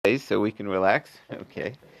place so we can relax.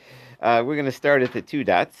 Okay. We're going to start at the two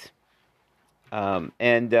dots.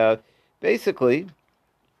 Basically,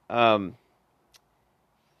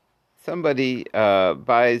 somebody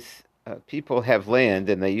buys, people have land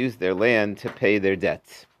and they use their land to pay their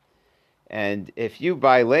debts. And if you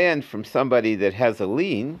buy land from somebody that has a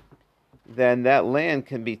lien, then that land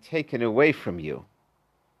can be taken away from you.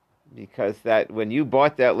 Because that when you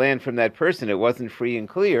bought that land from that person, it wasn't free and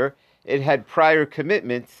clear. It had prior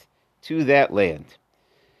commitments to that land.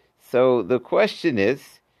 So the question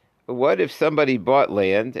is, what if somebody bought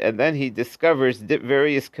land and then he discovers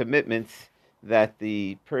various commitments that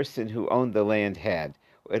the person who owned the land had?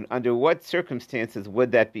 And under what circumstances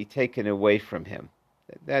would that be taken away from him?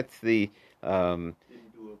 That's the... Didn't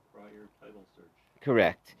do a prior title search.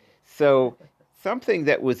 Correct. So something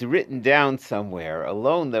that was written down somewhere, a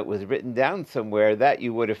loan that was written down somewhere, that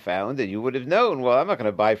you would have found and you would have known, well, I'm not going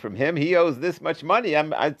to buy from him. He owes this much money.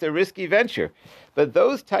 It's a risky venture. But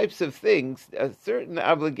those types of things, certain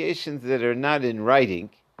obligations that are not in writing,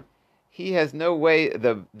 he has no way,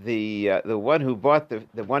 the one who bought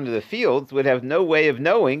the one of the fields would have no way of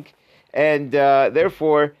knowing, and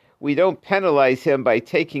therefore we don't penalize him by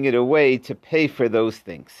taking it away to pay for those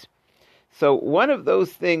things. So one of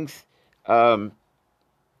those things that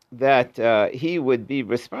he would be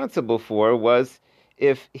responsible for was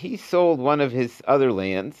if he sold one of his other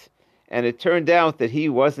lands and it turned out that he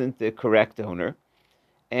wasn't the correct owner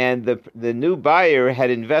and the new buyer had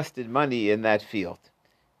invested money in that field.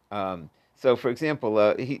 So, for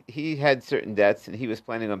example, he had certain debts and he was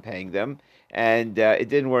planning on paying them, and it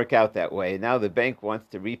didn't work out that way. Now the bank wants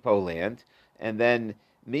to repo land, and then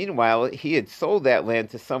meanwhile he had sold that land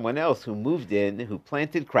to someone else who moved in, who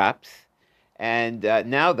planted crops, and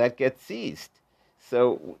now that gets seized.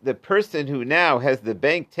 So the person who now has the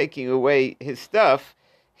bank taking away his stuff,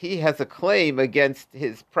 he has a claim against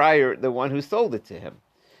the one who sold it to him.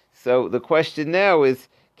 So the question now is,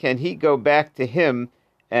 can he go back to him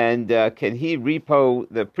and can he repo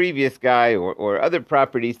the previous guy or other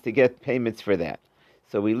properties to get payments for that?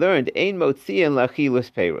 So we learned, Ein motzian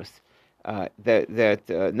lachilus peiros,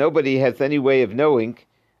 that nobody has any way of knowing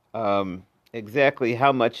exactly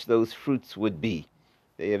how much those fruits would be.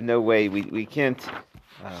 They have no way, we can't,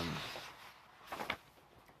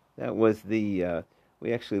 that was we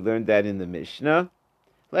actually learned that in the Mishnah.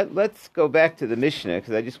 Let's go back to the Mishnah,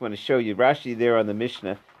 because I just want to show you, Rashi there on the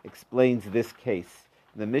Mishnah explains this case.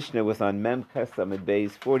 The Mishnah was on Mem Chesam at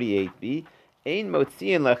Beis 48b. Ein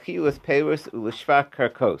motzian lachilus peiros ulishvak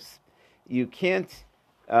karkos. You can't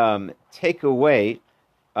take away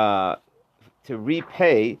to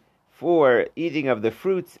repay for eating of the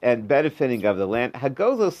fruits and benefiting of the land.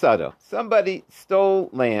 Hagozo sado. Somebody stole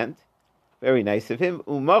land. Very nice of him.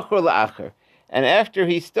 Umachor la'acher. And after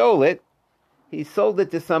he stole it, he sold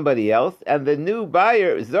it to somebody else, and the new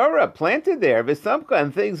buyer, Zora, planted there, V'samka,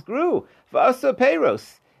 and things grew. V'asa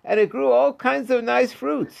peiros, and it grew all kinds of nice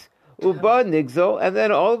fruits. Uba nigzol, and then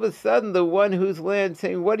all of a sudden the one whose land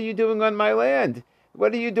saying, what are you doing on my land?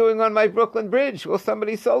 What are you doing on my Brooklyn Bridge? Well,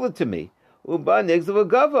 somebody sold it to me. Uba nigzol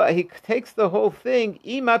v'gava, he takes the whole thing,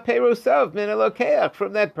 ima peirosav, min elokeach,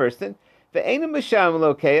 from that person. Ve'ena misham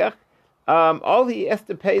elokeach, all he has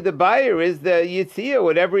to pay the buyer is the yitzia,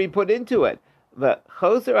 whatever he put into it. But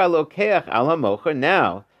choser alokeach al hamocher.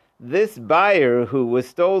 Now, this buyer who was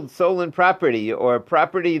stolen property or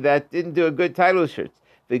property that didn't do a good title search,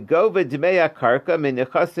 v'gova dmei karka min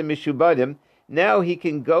nechasim mishubadim. Now he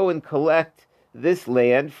can go and collect this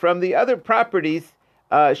land from the other properties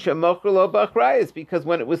shemocher lo b'achrayis, because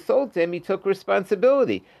when it was sold to him, he took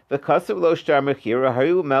responsibility. V'kasav lo shtar mechira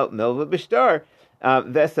hayu milva b'shtar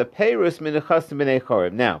v'esa peirus min nechasim b'nei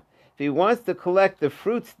chorim. Now, if he wants to collect the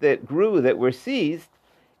fruits that grew that were seized,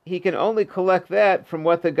 he can only collect that from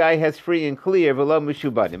what the guy has free and clear, v'lo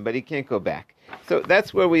mishubadim, but he can't go back. So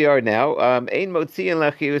that's where we are now. Ein motzian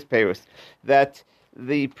lachilus peiros, that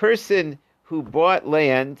the person who bought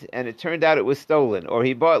land and it turned out it was stolen, or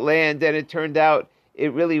he bought land and it turned out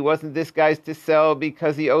it really wasn't this guy's to sell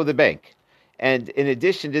because he owed the bank. And in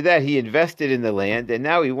addition to that, he invested in the land and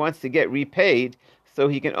now he wants to get repaid, so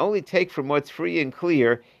he can only take from what's free and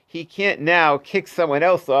clear. He can't now kick someone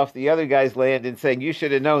else off the other guy's land and saying, you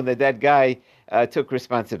should have known that guy took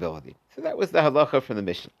responsibility. So that was the halacha from the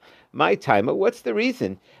Mishnah. My timer, what's the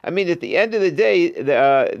reason? I mean, at the end of the day,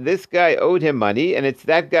 this guy owed him money, and it's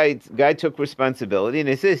that guy took responsibility, and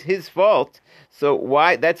it's his fault. So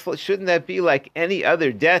why? Shouldn't that be like any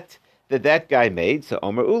other debt that guy made? So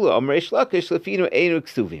Omer Ula, Omer Eish Lakish, Lefinu Einu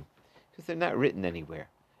Ksuvim, because they're not written anywhere.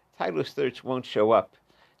 Title search won't show up.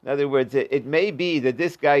 In other words, it may be that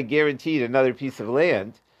this guy guaranteed another piece of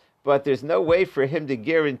land, but there's no way for him to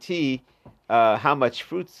guarantee how much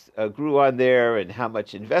fruits grew on there and how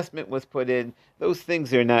much investment was put in. Those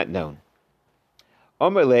things are not known.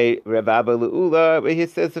 Omerle Rav Abba Le'ula, he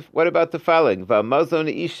says, what about the following?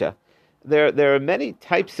 V'amazon isha. There are many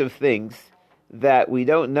types of things that we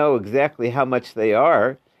don't know exactly how much they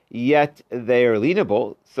are, yet they are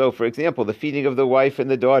lienable. So, for example, the feeding of the wife and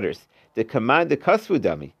the daughters, the command the kasvu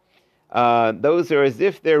dummy. Those are as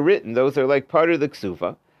if they're written. Those are like part of the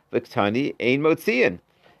ksuva. V'ktani ein motzian.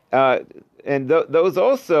 Those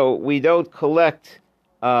also we don't collect.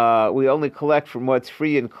 We only collect from what's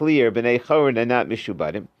free and clear, b'nei chorin, and not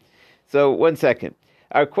mishubadim. So, 1 second.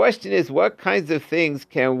 Our question is, what kinds of things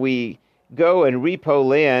can we go and repo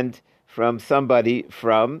land from somebody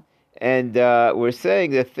from? And we're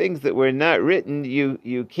saying that things that were not written,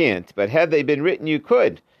 you can't. But had they been written, you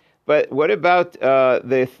could. But what about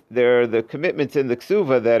the commitments in the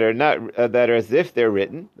ksuva that are not that are as if they're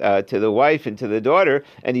written to the wife and to the daughter,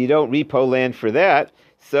 and you don't repo land for that?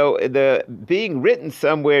 So the being written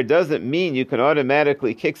somewhere doesn't mean you can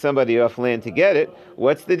automatically kick somebody off land to get it.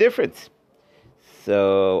 What's the difference?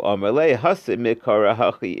 So Amalei Hasid Mikara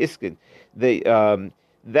Hachi Iskin.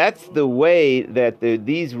 That's the way that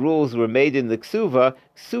these rules were made in the ksuva.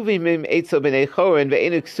 Ksuvim im eitzo b'nei chorin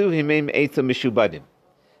ve'enu ksuvim im eitzo mishubadim.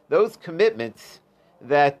 Those commitments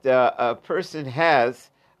that a person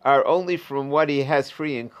has are only from what he has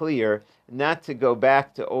free and clear, not to go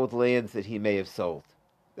back to old lands that he may have sold.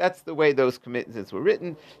 That's the way those commitments were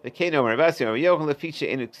written. And he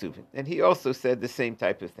also said the same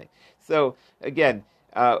type of thing. So again,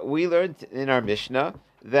 we learned in our Mishnah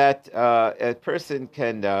that a person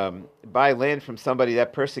can buy land from somebody.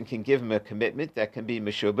 That person can give him a commitment that can be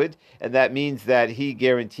meshubed, and that means that he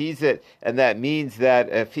guarantees it, and that means that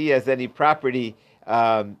if he has any property,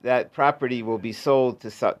 that property will be sold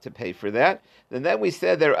to pay for that. And then we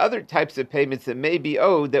said there are other types of payments that may be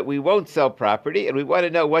owed that we won't sell property, and we want to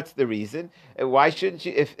know what's the reason. And why shouldn't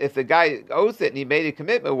you, if the guy owes it and he made a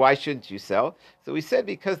commitment, why shouldn't you sell? So we said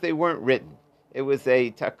because they weren't written. It's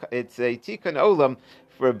a tikkun olam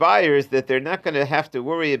for buyers that they're not going to have to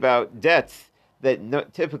worry about debts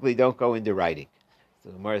that typically don't go into writing.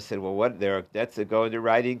 So the Gemara said, well, what? There are debts that go into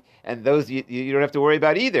writing, and those you don't have to worry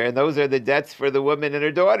about either. And those are the debts for the woman and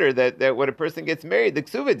her daughter, that when a person gets married, the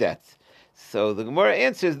ksuva debts. So the Gemara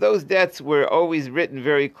answers, those debts were always written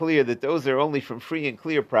very clear, that those are only from free and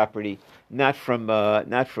clear property, not from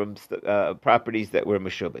properties that were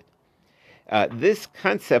meshubed. This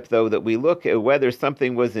concept, though, that we look at whether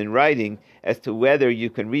something was in writing as to whether you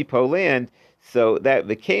can repo land, so that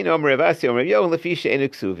the Kain Omer Ravasi Omer Yo Lefisha Enu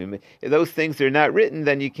Ksuvim. If those things are not written,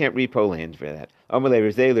 then you can't repo land for that. Omer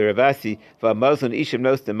Ravasi Ravasi VaMazon Ishim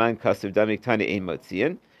Nos Deman Kasav Damik Tani Ein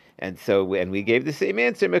Motzian. And so, and we gave the same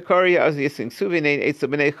answer.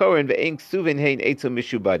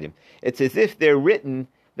 It's as if they're written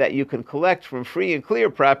that you can collect from free and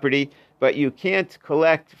clear property, but you can't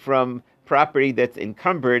collect from property that's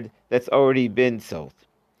encumbered, that's already been sold.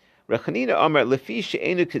 He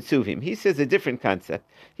says a different concept.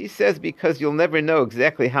 He says because you'll never know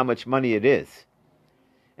exactly how much money it is.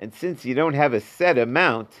 And since you don't have a set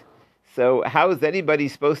amount, so how is anybody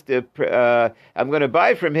supposed to, I'm going to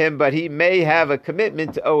buy from him, but he may have a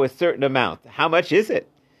commitment to owe a certain amount. How much is it?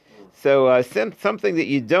 So something that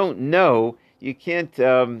you don't know, you can't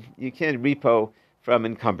repo from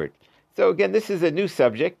encumbered. So again, this is a new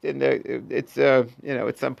subject, and it's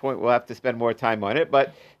at some point we'll have to spend more time on it.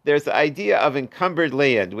 But there's the idea of encumbered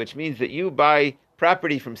land, which means that you buy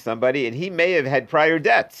property from somebody, and he may have had prior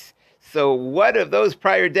debts. So what of those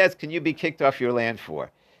prior debts can you be kicked off your land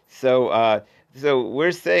for? So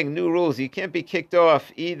we're saying new rules. You can't be kicked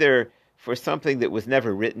off either for something that was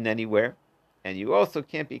never written anywhere, and you also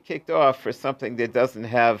can't be kicked off for something that doesn't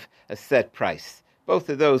have a set price. Both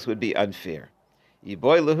of those would be unfair. You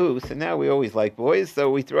boy lahu, so now we always like boys,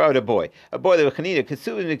 so we throw out a boy. A boy, the Chanina,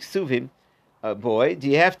 Kesuvim, Kesuvim, a boy. Do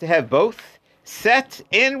you have to have both? Set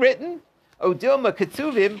and written? O Dilma,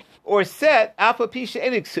 Kesuvim, or set, Alpha Pisha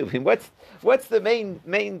and Kesuvim. What's the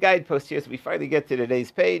main guidepost here as we finally get to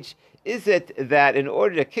today's page? Is it that in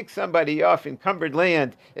order to kick somebody off encumbered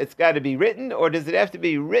land, it's got to be written, or does it have to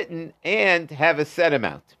be written and have a set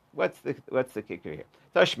amount? What's the kicker here?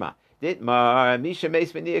 Tashma, Ditmar, Misha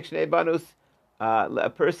Meis V'niach Shnei Banus. A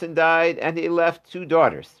person died and he left 2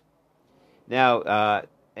 daughters. Now,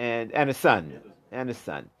 and a son.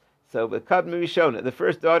 So the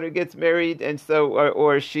first daughter gets married, and so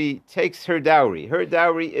or she takes her dowry. Her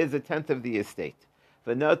dowry is 1/10 of the estate.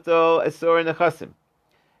 V'noto esor nechasim.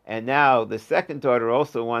 And now the second daughter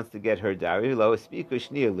also wants to get her dowry. Lo espiku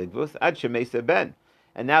shniya ligvus ad shemesa ben.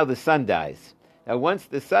 And now the son dies. Now, once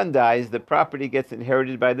the son dies, the property gets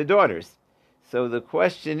inherited by the daughters. So the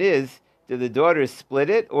question is, do the daughters split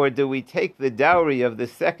it, or do we take the dowry of the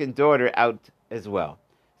second daughter out as well?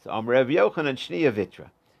 So Amar Rav Yochanan Shniya Vitra.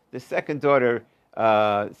 The second daughter,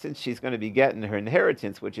 since she's going to be getting her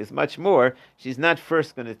inheritance, which is much more, she's not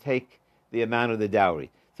first going to take the amount of the dowry.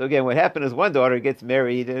 So again, what happened is one daughter gets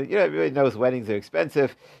married. Everybody knows weddings are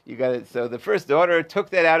expensive. You got it. So the first daughter took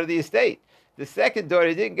that out of the estate. The second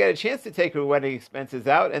daughter didn't get a chance to take her wedding expenses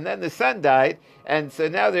out, and then the son died, and so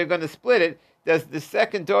now they're going to split it. Does the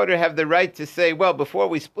second daughter have the right to say, well, before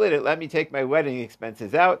we split it, let me take my wedding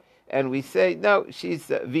expenses out? And we say, no, she's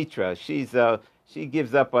vitra. She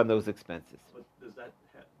gives up on those expenses. But does that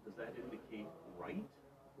indicate right,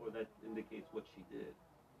 or that indicates what she did?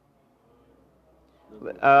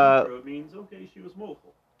 Vitra means, okay, she was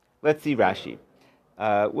mochel. Let's see Rashi.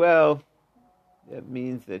 Well, that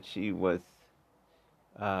means that she was...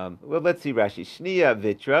 let's see Rashi. Shniya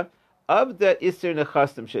vitra. Of the Isser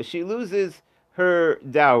Nechastim, she loses her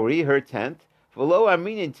dowry, her tenth. V'lo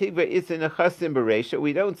aminin tigva Isser Nechasim bereisha.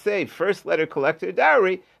 We don't say first let her collect her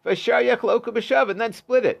dowry, v'shar yachloka b'shav, and then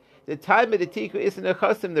split it. The time of the tigva Isser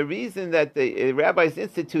Nechasim, the reason that the rabbis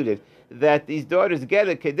instituted that these daughters get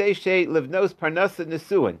it, kedei she livnos parnasa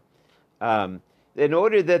nesuin, in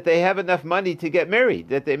order that they have enough money to get married,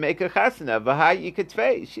 that they make a chasana. V'hay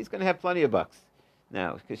yikatvei. She's going to have plenty of bucks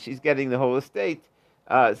now because she's getting the whole estate.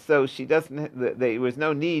 So she doesn't. There was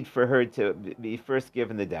no need for her to be first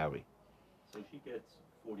given the dowry. So she gets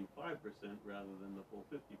 45% rather than the full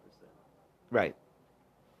 50%. Right.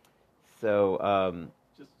 So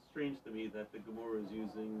just strange to me that the Gemara is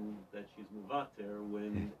using that she's muvater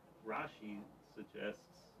when Rashi suggests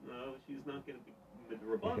no, she's not going to be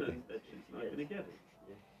midrabanan, that she's not going to get it.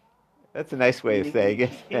 That's a nice way of saying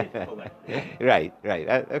it. She can't collect it. Right.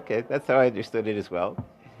 Okay, that's how I understood it as well.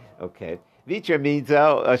 Okay. Vitra means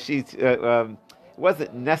she's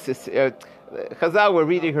wasn't necessary. Chazal were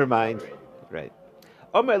reading her mind, right?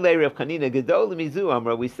 Omer le Rav Chanina Gedol Mizu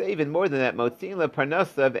Amra. We say even more than that. Motzin la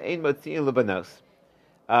parnasa ve'ein motzin la banos.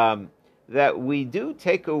 That we do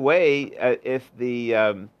take away if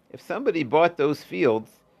somebody bought those fields.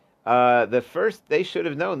 The first they should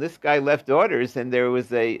have known this guy left daughters, and there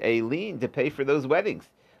was a lien to pay for those weddings.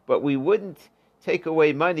 But we wouldn't take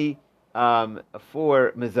away money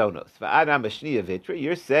for mazonos. V'adam b'shniya vitra.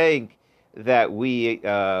 You're saying that we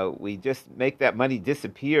just make that money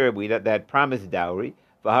disappear. That promised dowry.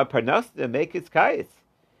 V'ha parnasa make its kayis.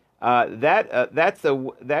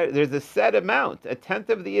 There's a set amount, a tenth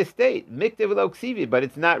of the estate, miktiv lo ksivi, but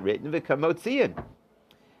it's not written v'kamotzian.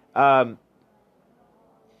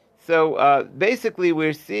 So basically,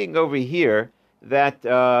 we're seeing over here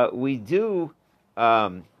that we do.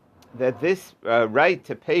 That this right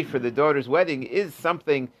to pay for the daughter's wedding is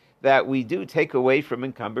something that we do take away from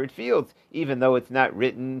encumbered fields, even though it's not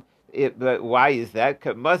written. But why is that?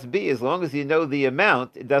 It must be, as long as you know the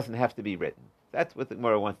amount, it doesn't have to be written. That's what the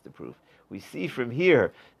Gemara wants to prove. We see from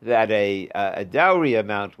here that a dowry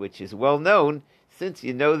amount, which is well known, since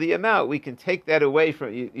you know the amount, we can take that away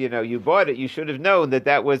from you. You bought it, you should have known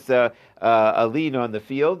that was a lien on the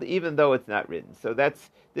field, even though it's not written. So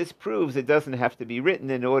this proves it doesn't have to be written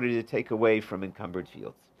in order to take away from encumbered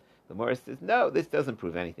fields. The Morris says, no, this doesn't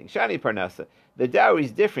prove anything. Shani Parnasa, the dowry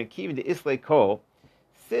is different, Kivin to Islay Kol,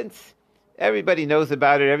 since everybody knows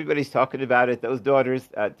about it, everybody's talking about it, those daughters,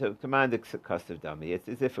 to command the cost of dummy, it's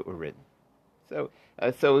as if it were written.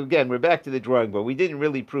 So again, we're back to the drawing board. We didn't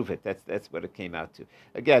really prove it. That's what it came out to.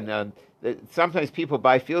 Again, sometimes people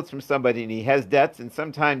buy fields from somebody and he has debts, and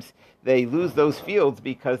sometimes they lose those fields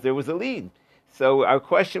because there was a lien. So our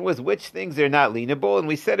question was, which things are not lienable? And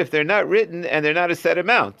we said if they're not written and they're not a set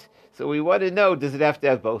amount. So we want to know, does it have to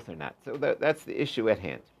have both or not? So that's the issue at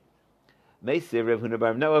hand. If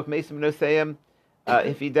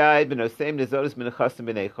he died,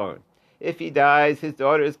 if he dies, his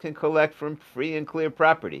daughters can collect from free and clear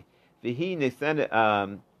property. This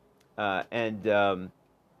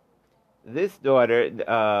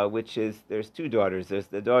daughter, which is, there's two daughters. There's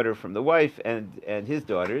the daughter from the wife and his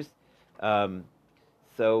daughters.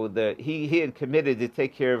 So he had committed to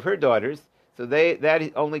take care of her daughters. So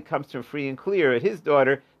that only comes from free and clear. His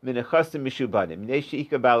daughter, minechasim mishubanim,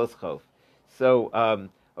 neshika balaschov. So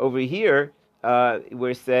over here,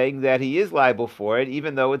 we're saying that he is liable for it,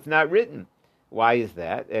 even though it's not written. Why is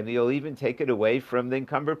that? And he'll even take it away from the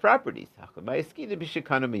encumbered properties.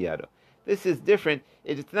 This is different.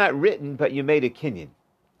 It's not written, but you made a kinyan.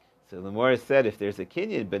 So Lamora said, if there's a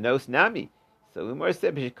kinyan, benos nami. So Lamora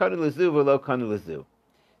said,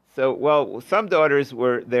 So, well, some daughters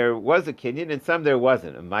there was a kinyan, and some there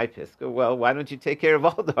wasn't. In my piska, well, why don't you take care of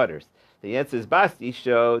all daughters? The answer is basti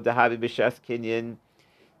show dahavi b'shas kinyan.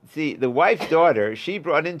 See, the wife's daughter, she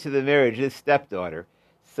brought into the marriage his stepdaughter,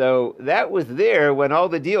 so that was there when all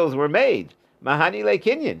the deals were made. Mahani le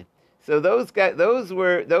kinyan. So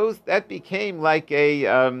that became like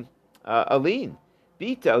a lien.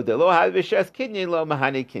 Bito de lo havishes kinyan lo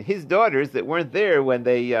mahani kin. His daughters that weren't there when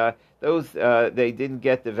they didn't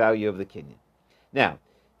get the value of the kinyan. Now,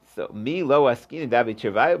 so mi lo askin davi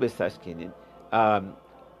chervayo b'sash kinyan.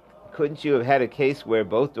 Couldn't you have had a case where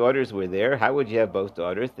both daughters were there? How would you have both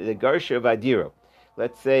daughters? The garsha of adiro.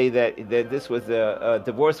 Let's say that this was a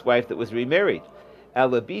divorced wife that was remarried.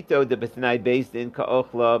 Alabito de b'tnai based in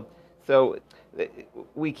ka'ochla. So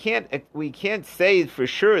we can't say for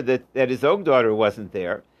sure that his own daughter wasn't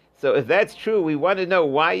there. So if that's true, we want to know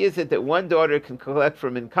why is it that one daughter can collect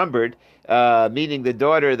from encumbered, meaning the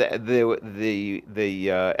daughter, the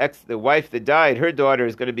wife that died, her daughter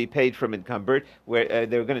is going to be paid from encumbered, where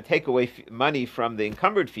they're going to take away money from the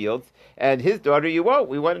encumbered fields, and his daughter you won't.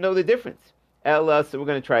 We want to know the difference. Ella, so we're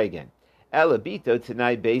going to try again. Ella bito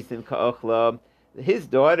tanai basin ka'ochla. His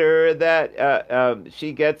daughter that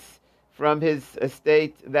she gets from his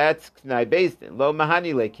estate, that's Knai Bezdin. Lo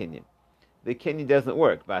Mahani Le Kinyan. The Kinyan doesn't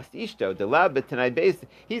work. Bast Ishto, Delab Tanai Bezdin.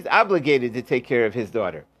 He's obligated to take care of his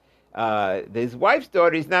daughter. His wife's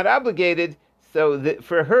daughter is not obligated, so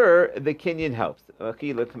for her, the Kinyan helps.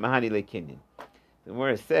 Mahani Le Kinyan. The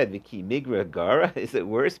Gemara said, Viki Migra Gara. Is it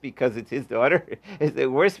worse because it's his daughter? Is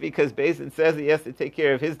it worse because Bezdin says he has to take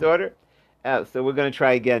care of his daughter? So we're going to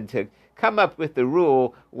try again to come up with the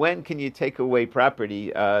rule, when can you take away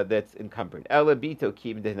property that's encumbered?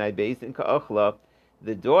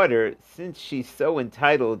 The daughter, since she's so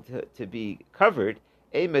entitled to be covered,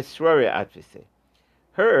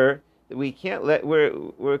 her, we can't let,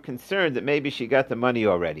 we're concerned that maybe she got the money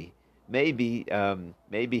already. Maybe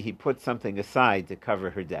he put something aside to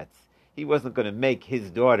cover her debts. He wasn't going to make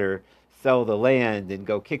his daughter sell the land and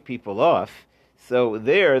go kick people off. So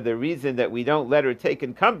the reason that we don't let her take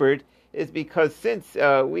encumbered is because since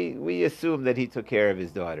we assume that he took care of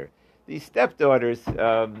his daughter. These stepdaughters,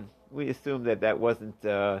 we assume that wasn't,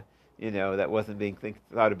 that wasn't being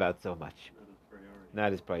thought about so much.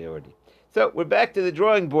 Not his priority. So we're back to the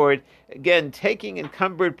drawing board. Again, taking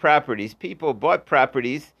encumbered properties. People bought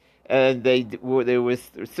properties, and there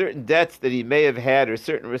was certain debts that he may have had or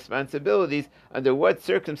certain responsibilities. Under what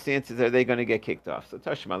circumstances are they going to get kicked off? So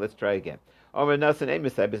Tashma, let's try again.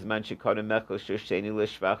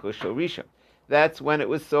 That's when it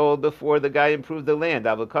was sold before the guy improved the land.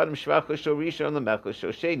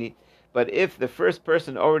 But if the first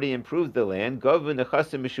person already improved the land,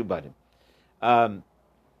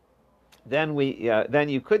 then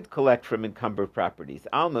you could collect from encumbered properties.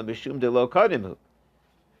 Alma mishum de lo kodimu.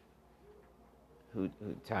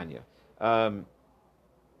 Tanya.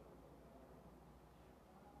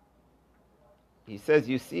 He says,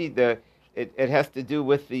 you see, it has to do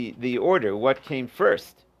with the order, what came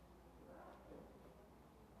first.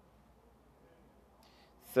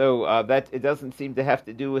 So that it doesn't seem to have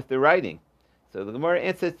to do with the writing. So the Gemara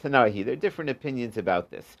answers Tanahi. There are different opinions about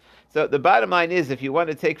this. So the bottom line is, if you want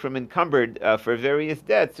to take from encumbered for various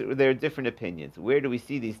debts, there are different opinions. Where do we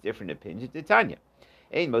see these different opinions? Tanya.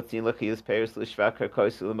 You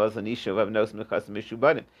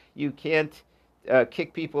can't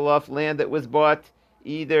kick people off land that was bought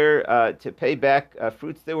either to pay back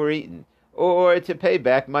fruits that were eaten, or to pay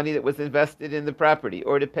back money that was invested in the property,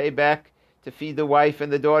 or to pay back to feed the wife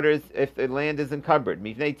and the daughters if the land is encumbered.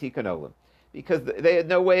 Because they had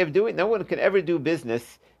no way of doing. No one can ever do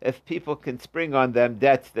business if people can spring on them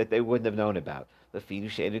debts that they wouldn't have known about. They're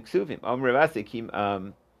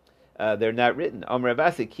not written. And what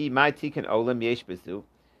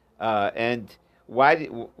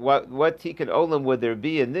tikkun olam would there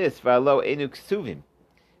be in this?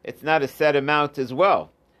 It's not a set amount as well.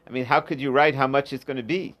 I mean, how could you write how much it's going to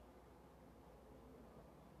be?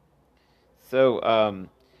 So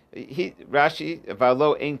Rashi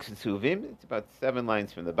valo ein ksuvim. It's about 7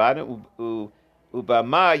 lines from the bottom.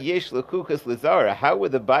 Ubama yesh lekukas lizara. How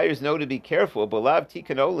would the buyers know to be careful? Balav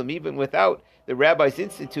tikkun olam, even without the rabbis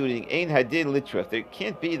instituting ein hadin litra. There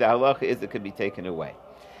can't be the halacha is it could be taken away.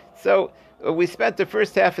 So we spent the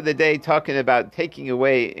first half of the day talking about taking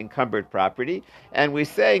away encumbered property, and we're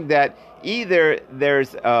saying that either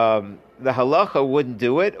there's the halacha wouldn't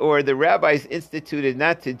do it, or the rabbis instituted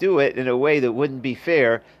not to do it in a way that wouldn't be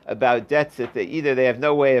fair about debts that either they have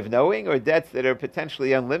no way of knowing, or debts that are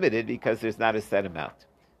potentially unlimited because there's not a set amount.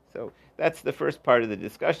 So that's the first part of the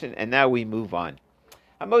discussion, and now we move on.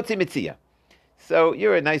 Hamotzi Mitzia. So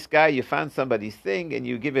you're a nice guy. You found somebody's thing, and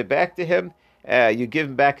you give it back to him. You give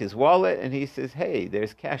him back his wallet, and he says, "Hey,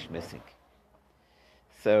 there's cash missing.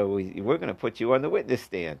 So we're going to put you on the witness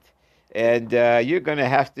stand, and you're going to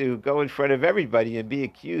have to go in front of everybody and be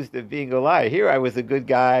accused of being a liar. Here, I was a good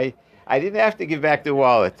guy. I didn't have to give back the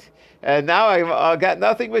wallet, and now I got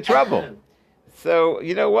nothing but trouble. So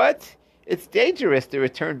you know what? It's dangerous to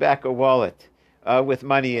return back a wallet with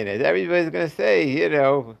money in it. Everybody's going to say,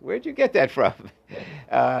 where'd you get that from?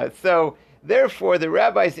 So therefore, the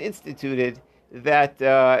rabbis instituted that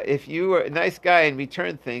if you are a nice guy and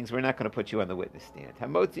return things, we're not going to put you on the witness stand.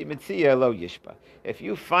 Hamotzi mitzia lo yishpa. If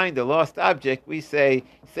you find a lost object, we say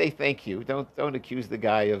thank you. Don't accuse the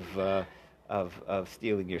guy of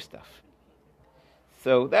stealing your stuff.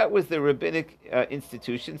 So that was the rabbinic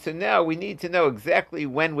institution. So now we need to know exactly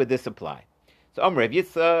when would this apply. So Amr Rav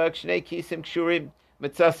Yitzchak Shnei Kisim Kshurim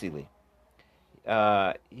Mitzasili.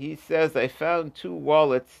 He says, I found 2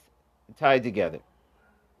 wallets tied together.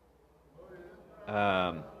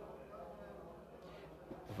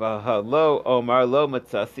 V'halo Omar lo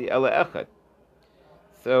Matzasi ela echad.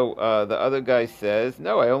 So the other guy says,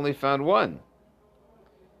 no, I only found one.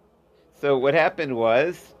 So what happened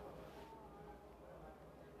was,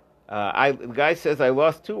 the guy says, I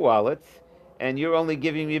lost 2 wallets, and you're only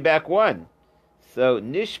giving me back one. So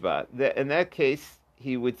Nishba, in that case,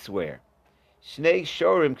 he would swear. Shnei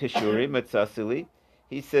Shorim Kashurim Matzasili.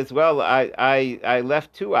 He says, well, I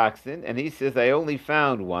left 2 oxen, and he says, I only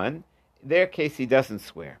found one. In their case, he doesn't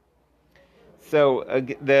swear. So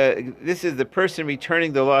this is the person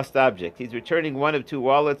returning the lost object. He's returning 1 of 2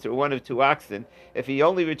 wallets or 1 of 2 oxen. If he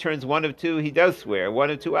only returns 1 of 2, he does swear. 1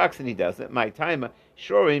 of 2 oxen, he doesn't. My time,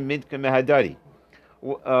 shorim midka mehadari.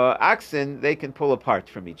 Oxen, they can pull apart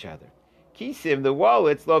from each other. Kisim, the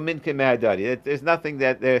wallets, lo minka mehadari. There's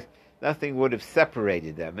nothing would have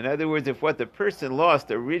separated them. In other words, if what the person lost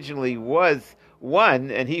originally was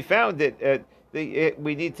 1 and he found it,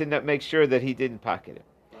 we need to make sure that he didn't pocket it.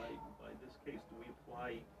 By this case, do we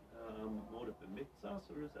apply motive b'mikzas,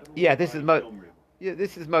 or is that? This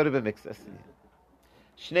is motive b'mikzas.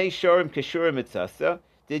 Shnei shorim kashurim mitzasa.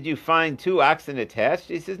 Did you find 2 oxen attached?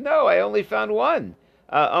 He says, no, I only found 1.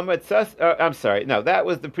 I'm sorry, no, that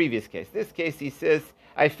was the previous case. This case, he says,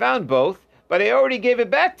 I found both, but I already gave it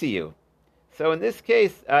back to you. So in this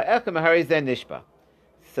case, Elkamahari Zen Nishba.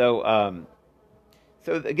 So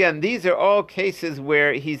again, these are all cases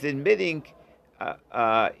where he's admitting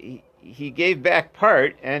he gave back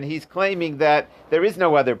part, and he's claiming that there is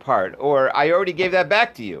no other part, or I already gave that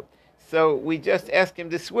back to you. So we just ask him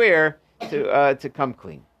to swear to come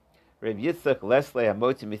clean. Rav Yitzchak Lesle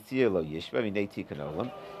Hamotzi Mitzia Lo Yishba Minei Tikkun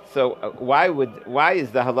Olam. So why is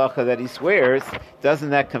the halacha that he swears? Doesn't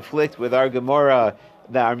that conflict with our Gemara,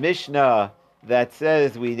 our Mishnah that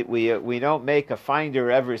says we don't make a finder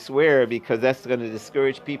ever swear because that's going to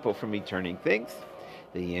discourage people from returning things?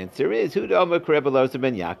 The answer is Huda Omer Reb Elazar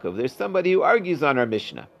ben Yaakov. There's somebody who argues on our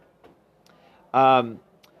Mishnah.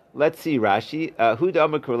 Let's see Rashi. Huda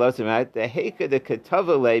Omer Reb Elazar the Heika de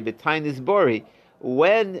Katavale B'Tainis Bori.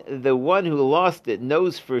 When the one who lost it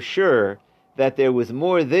knows for sure that there was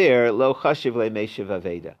more there, lo chashiv le'meshiv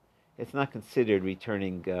aveda. It's not considered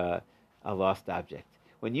returning a lost object.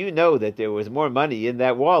 When you know that there was more money in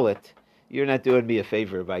that wallet, you're not doing me a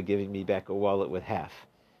favor by giving me back a wallet with half.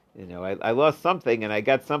 I lost something and I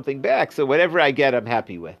got something back, so whatever I get, I'm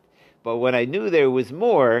happy with. But when I knew there was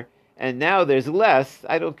more and now there's less,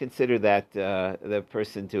 I don't consider that the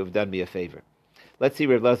person to have done me a favor. Let's see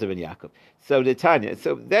Rav Elazar ben Yaakov. So the Tanya.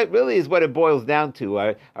 So that really is what it boils down to.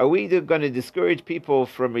 Are we going to discourage people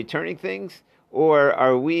from returning things, or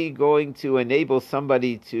are we going to enable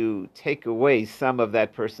somebody to take away some of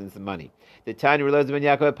that person's money? The Tanya Rav Elazar ben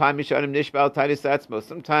Yaakov Pan Mishanim Nishbal Tainus Atzmo.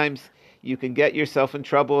 Sometimes you can get yourself in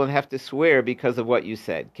trouble and have to swear because of what you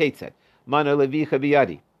said. Kate said, Mana levicha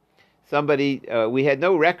biyadi. Somebody, we had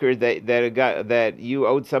no record that you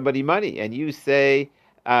owed somebody money, and you say,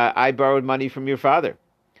 I borrowed money from your father,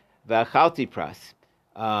 v'achalti pras,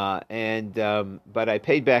 but I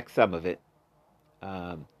paid back some of it.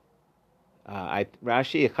 Rashi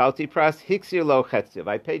achalti pras hiksir lo chetziv.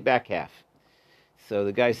 I paid back half. So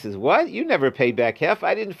the guy says, "What? You never paid back half?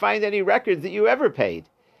 I didn't find any records that you ever paid."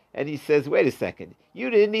 And he says, "Wait a second.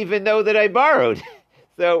 You didn't even know that I borrowed,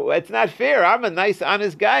 so it's not fair. I'm a nice,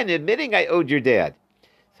 honest guy, and admitting I owed your dad."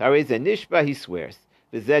 So he's a nishba. He swears.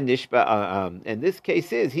 And this case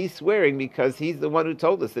he's swearing because he's the one who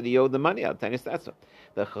told us that he owed the money. The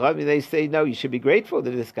Chachamim, they say, no, you should be grateful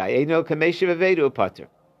to this guy.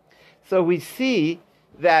 So we see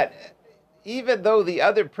that even though the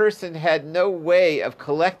other person had no way of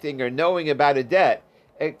collecting or knowing about a debt,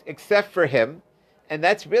 except for him, And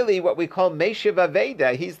that's really what we call Meshiv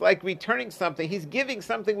Aveda. He's like returning something. He's giving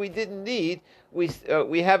something we didn't need.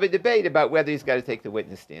 We have a debate about whether he's got to take the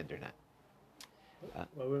witness stand or not.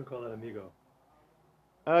 Well, we wouldn't call that amigo.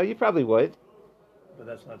 You probably would. But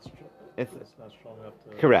that's not not strong enough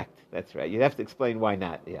to... Correct. That's right. You'd have to explain why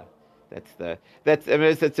not. Yeah.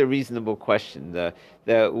 That's a reasonable question.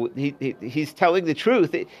 He's telling the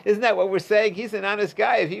truth. Isn't that what we're saying? He's an honest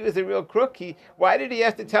guy. If he was a real crook, why did he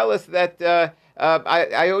have to tell us that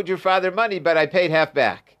I owed your father money, but I paid half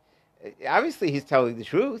back? Obviously, he's telling the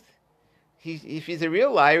truth. If he's a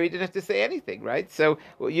real liar, he didn't have to say anything, right? So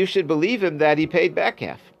you should believe him that he paid back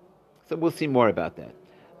half. So we'll see more about that.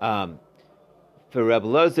 For Rebbe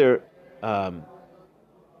Lozer,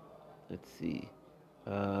 let's see.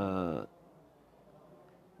 Rebbe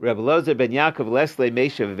Lozer ben Yaakov Lesle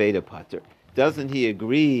Meshav Aveda Pater. Doesn't he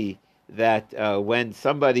agree that when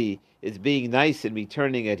somebody is being nice and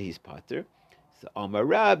returning it, he's Pater? So Amar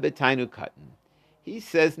Rab B'tainu Katan. He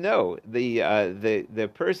says no. The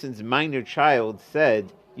person's minor child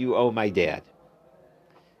said, "You owe my dad."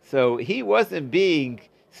 So he wasn't being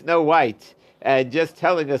Snow White and just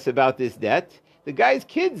telling us about this debt. The guy's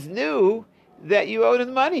kids knew that you owed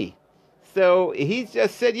him money. So he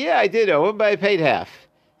just said, yeah, I did owe him, but I paid half.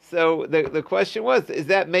 So the question was, is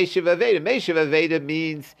that Meshiv Aveda? Meshiv Aveda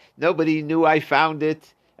means nobody knew I found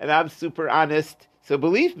it, and I'm super honest, so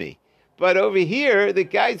believe me. But over here, the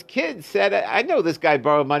guy's kids said, I know this guy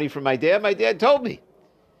borrowed money from my dad told me.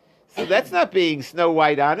 So that's not being Snow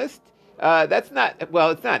White honest. It's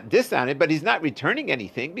not dishonest, but he's not returning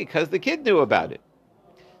anything because the kid knew about it.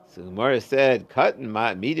 So Gemara said,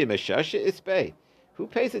 who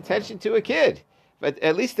pays attention to a kid? But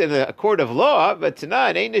at least in a court of law, but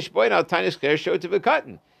tonight, if a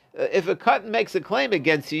katan makes a claim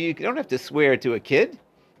against you, you don't have to swear to a kid.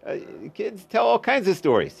 Kids tell all kinds of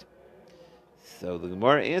stories. So the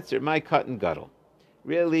Gemara answered, my katan gadol.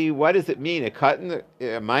 Really, what does it mean? A katan,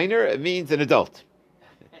 a minor? It means an adult.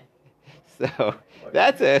 So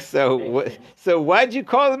so why'd you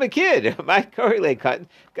call him a kid? My korele katan,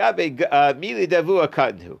 gabe mili davua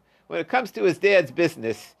katan. When it comes to his dad's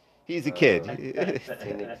business, he's a kid.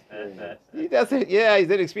 He doesn't. Yeah, he's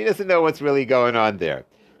inexperienced. He doesn't know what's really going on there.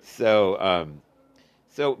 So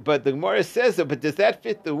but the Gemara says, but does that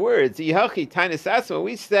fit the words?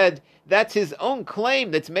 We said that's his own claim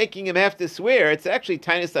that's making him have to swear. It's actually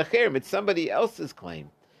tainus acherim. It's somebody else's claim.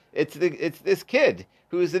 It's this kid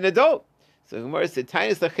who's an adult. So the Gemara said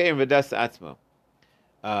tainus acherim v'das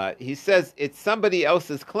atzmo. He says it's somebody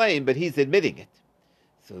else's claim, but he's admitting it.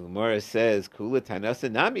 So the Gemara says, "Kula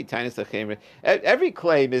tainasa nami tainus acherim." Every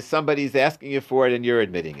claim is somebody's asking you for it, and you're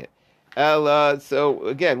admitting it. So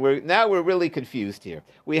again, we're really confused here.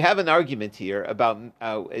 We have an argument here about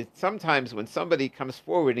sometimes when somebody comes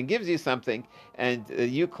forward and gives you something, and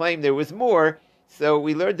you claim there was more. So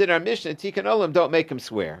we learned in our Mishnah, Tikkun Olam, don't make him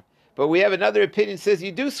swear. But we have another opinion that says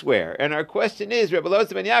you do swear. And our question is, Rebbe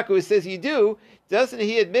Lozer ben Yaakov says you do, doesn't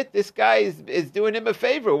he admit this guy is doing him a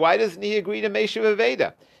favor? Why doesn't he agree to Meshiv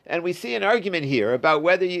Aveda? And we see an argument here about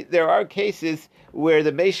whether there are cases where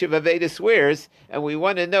the Meshiv Aveda swears, and we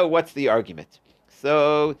want to know what's the argument.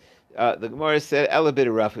 So the Gemara said, Ela bit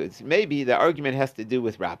of Rafa. Maybe the argument has to do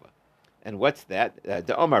with Rabbah. And what's that?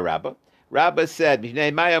 The Omar Rabbah. Rabbah said,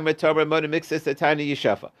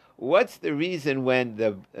 what's the reason when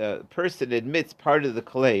the person admits part of the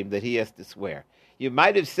claim that he has to swear? You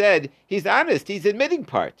might have said, he's honest, he's admitting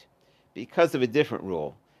part, because of a different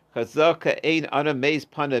rule.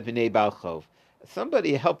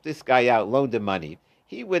 Somebody helped this guy out, loaned him money.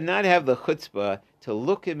 He would not have the chutzpah to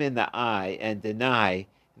look him in the eye and deny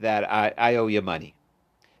that I owe you money.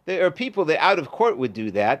 There are people that out of court would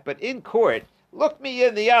do that, but in court, look me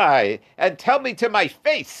in the eye and tell me to my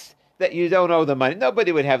face that you don't owe the money.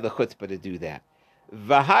 Nobody would have the chutzpah to do that.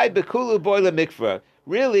 V'hai bekulu boila mikvah.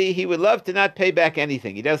 Really, he would love to not pay back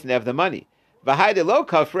anything. He doesn't have the money. V'hai de lo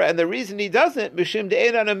kafra, and the reason he doesn't, mishum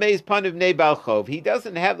de'enan ameiz panav nei bal chov. He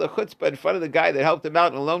doesn't have the chutzpah in front of the guy that helped him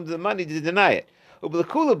out and loaned him the money to deny it.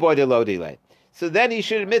 U'blekulu boila lo delay. So then he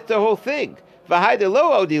should admit the whole thing. V'hai de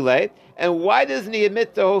lo delay. And why doesn't he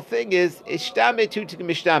admit the whole thing is ishtametu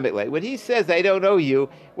mishtamet? When he says I don't owe you,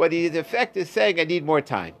 what he in effect is saying I need more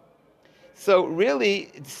time. So really,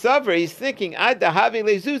 Savra, he's thinking, I'll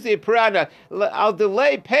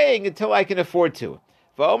delay paying until I can afford to.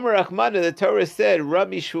 V'omer Achmana, the Torah said,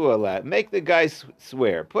 Rami Shuala, make the guy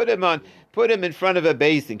swear. Put him in front of a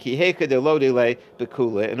basin, Kiheka de lo delay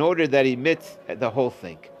bekula, in order that he admits the whole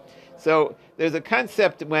thing. So there's a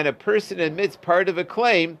concept when a person admits part of a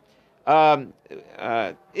claim,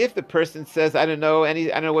 If the person says, I don't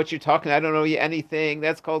know what you're talking, I don't know anything,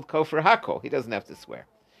 that's called kofar hakol. He doesn't have to swear.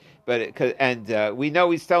 We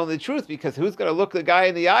know he's telling the truth, because who's going to look the guy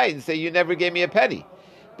in the eye and say, you never gave me a penny?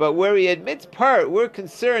 But where he admits part, we're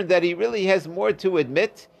concerned that he really has more to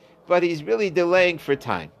admit, but he's really delaying for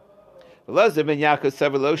time. He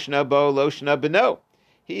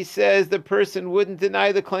says the person wouldn't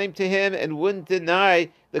deny the claim to him and wouldn't deny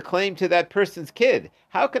the claim to that person's kid.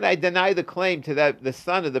 How can I deny the claim to the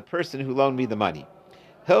son of the person who loaned me the money?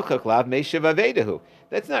 Hilchak Meshav Avedahu.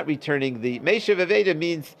 That's not returning the Meshav Aveda.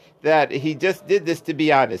 Means that he just did this to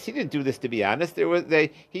be honest. He didn't do this to be honest.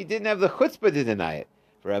 He didn't have the chutzpah to deny it.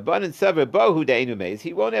 For Rabban and Savar Bohu Deinu Meis,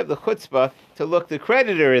 he won't have the chutzpah to look the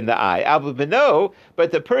creditor in the eye. Abu Beno,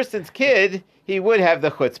 but the person's kid, he would have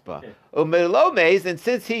the chutzpah. Umelo Meis, and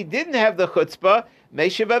since he didn't have the chutzpah,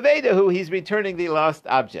 Meshav Avedahu, he's returning the lost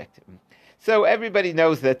object. So everybody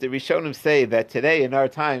knows that the Rishonim say that today in our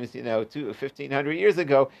times, 1,500 years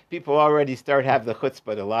ago, people already have the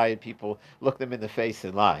chutzpah to lie, and people look them in the face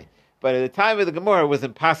and lie. But at the time of the Gemara, it was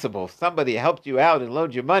impossible. Somebody helped you out and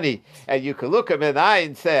loaned you money, and you could look them in the eye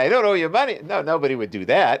and say, I don't owe you money. No, nobody would do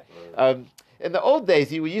that. In the old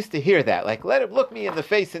days, you used to hear that, like, let him look me in the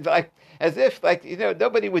face, and as if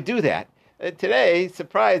nobody would do that. And today,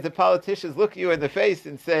 surprise, the politicians look you in the face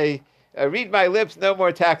and say, read my lips, no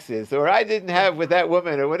more taxes, or I didn't have with that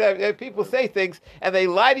woman, or whatever. People say things, and they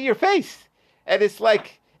lie to your face. And it's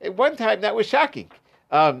like, at one time, that was shocking.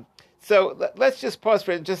 So let's just pause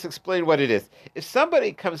for it and just explain what it is. If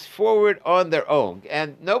somebody comes forward on their own,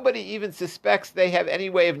 and nobody even suspects they have any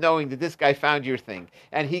way of knowing that this guy found your thing,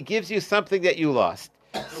 and he gives you something that you lost,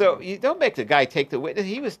 so you don't make the guy take the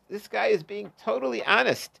witness. This guy is being totally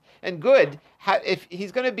honest and good. If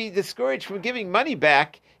he's going to be discouraged from giving money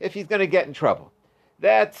back, if he's going to get in trouble,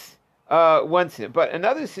 that's one scenario. But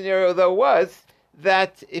another scenario, though, was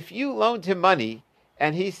that if you loaned him money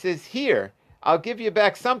and he says, here, I'll give you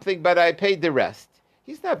back something, but I paid the rest.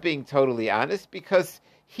 He's not being totally honest, because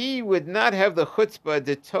he would not have the chutzpah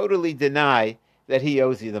to totally deny that he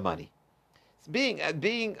owes you the money. Being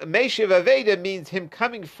Meshav Aveda means him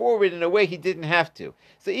coming forward in a way he didn't have to.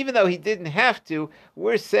 So even though he didn't have to,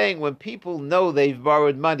 we're saying when people know they've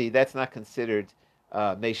borrowed money, that's not considered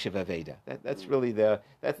Meshav Aveda.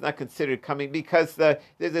 That's not considered coming, because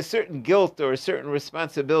there's a certain guilt or a certain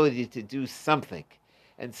responsibility to do something.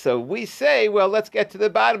 And so we say, well, let's get to the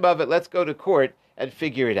bottom of it. Let's go to court and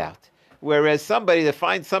figure it out. Whereas somebody that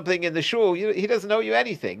finds something in the shul, he doesn't owe you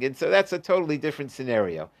anything. And so that's a totally different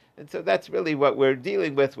scenario. And so that's really what we're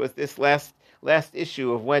dealing with this last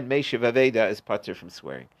issue of when Meshav Aveda is patur from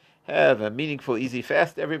swearing. Have a meaningful, easy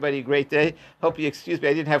fast, everybody. Great day. Hope you excuse me.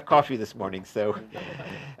 I didn't have coffee this morning, so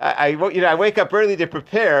I wake up early to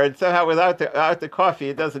prepare, and somehow without the coffee,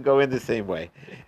 it doesn't go in the same way.